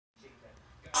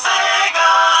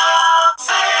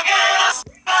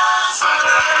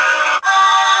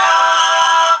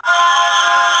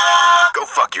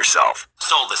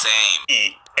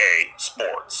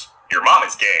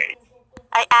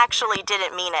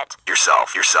didn't mean it.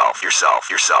 Yourself. Yeah,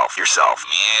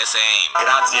 same.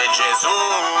 Grazie, Jesús.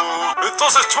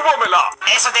 Entonces chúpamela.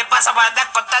 Eso te pasa por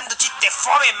andar contando chistes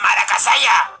fome,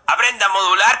 maracasaya. Aprenda a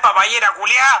modular, papayera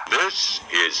culiá. This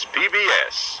is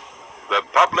PBS, the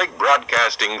Public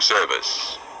Broadcasting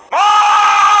Service.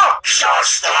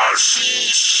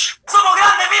 ¡Somos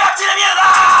grandes! ¡Viva Chile,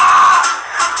 mierda!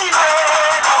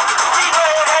 ¡Chileno! ¡Mi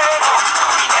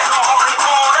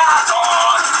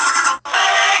corazón!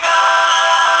 ¡Venga!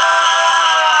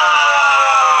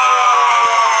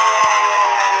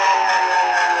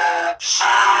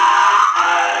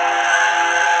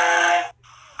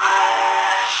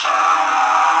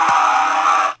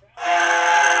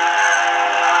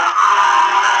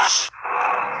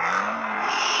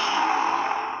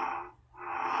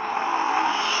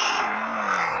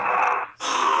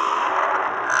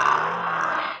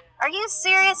 Are you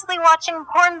seriously watching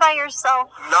porn by yourself?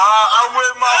 Nah, I'm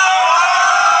with my...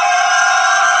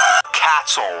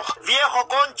 Catzel. Viejo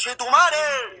conche tu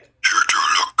madre. You do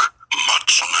look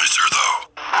much nicer, though.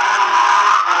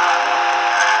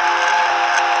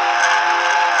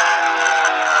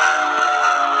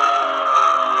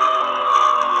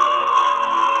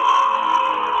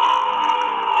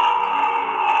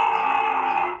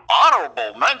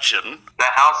 Honorable mention. The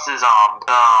house is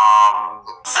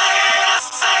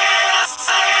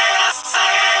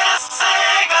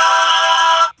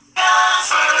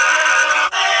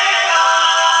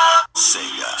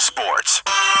Sega Sports.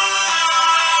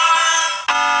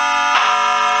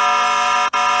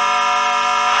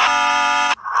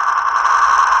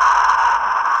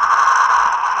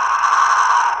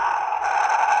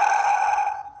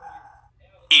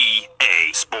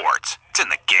 EA Sports. It's in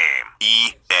the game.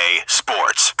 EA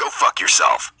Sports. Go fuck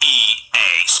yourself.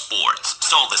 EA Sports.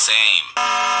 Sold the same.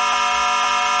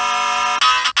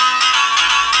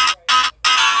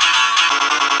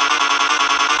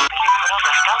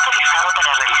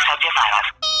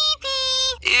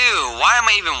 Ew, why am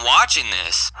I even watching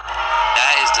this?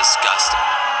 That is disgusting.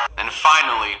 And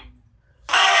finally...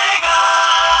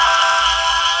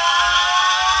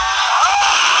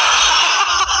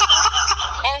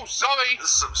 Oh, sorry. This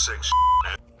is some sick shit.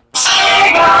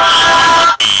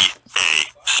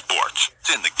 EA Sports. It's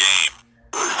in the game.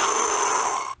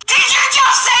 Did you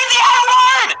just say the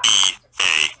N-word?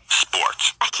 EA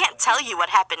Sports. I can't tell you what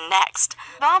happened next.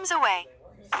 Bombs away.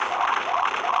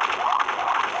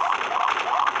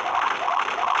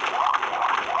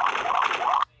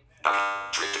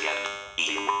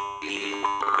 EA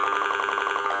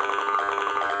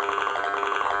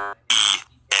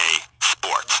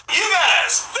Sports. You got a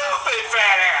stupid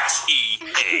fat ass.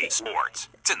 EA Sports.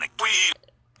 It's in the EA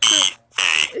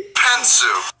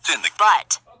Pensu. It's in the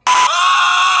But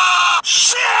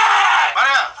Shit.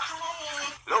 María.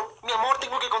 No, mi amor,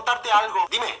 tengo que contarte algo.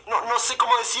 Dime, no sé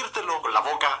cómo decírtelo con la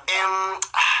boca.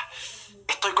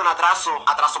 Estoy con atraso.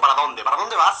 ¿Atraso para dónde? ¿Para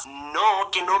dónde vas? No,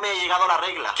 que no me ha llegado la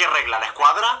regla. ¿Qué regla? ¿La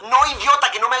escuadra? No,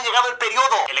 idiota, que no me ha llegado el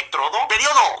periodo. ¿Electrodo?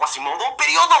 ¿Periodo? ¿Quasimodo?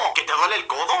 ¿Periodo? ¿Que te duele el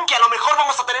codo? Que a lo mejor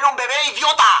vamos a tener un bebé,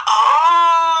 idiota.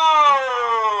 ¡Oh!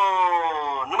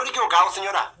 No me he equivocado,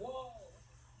 señora.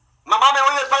 Mamá, me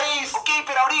voy del país. Ok,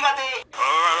 pero abrígate.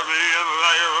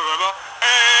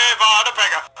 Eva de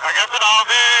pega.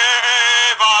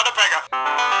 Eva de pega.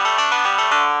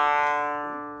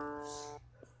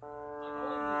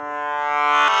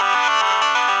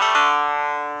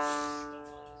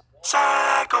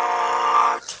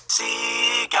 Segort,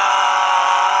 Sega,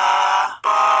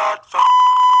 but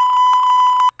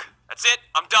That's it.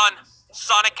 I'm done.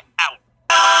 Sonic out.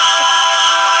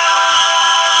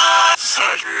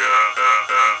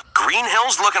 Green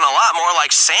Hill's looking a lot more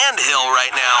like Sand Hill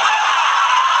right now.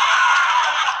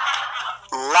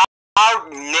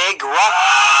 Loud Negro.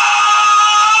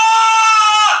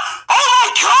 Oh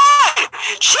my God!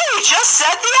 She just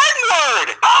said the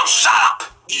N-word! Oh, shut up!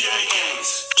 EA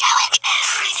Games. challenge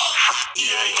everything.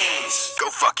 EA Games. Go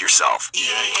fuck yourself.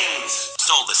 EA Games.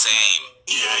 Sold the same.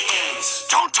 EA Games.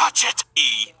 Don't touch it!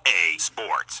 EA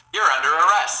Sports. You're under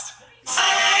arrest.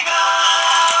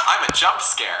 I'm a jump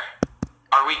scare.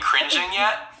 Are we cringing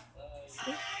yet?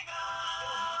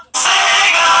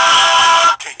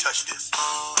 Can't touch this.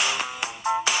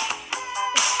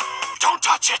 Don't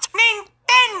touch it!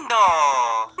 Nintendo!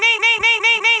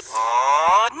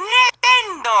 Oh,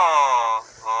 Nintendo!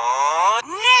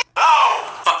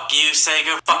 Oh, fuck you,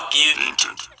 Sega. Fuck you.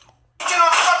 Get on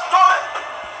the fucking toilet!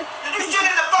 Did you shit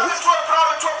in the fucking toilet? Put all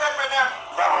the toilet paper in there.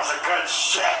 That was a good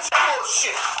shit. Oh,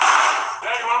 shit.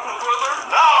 Hey, you want some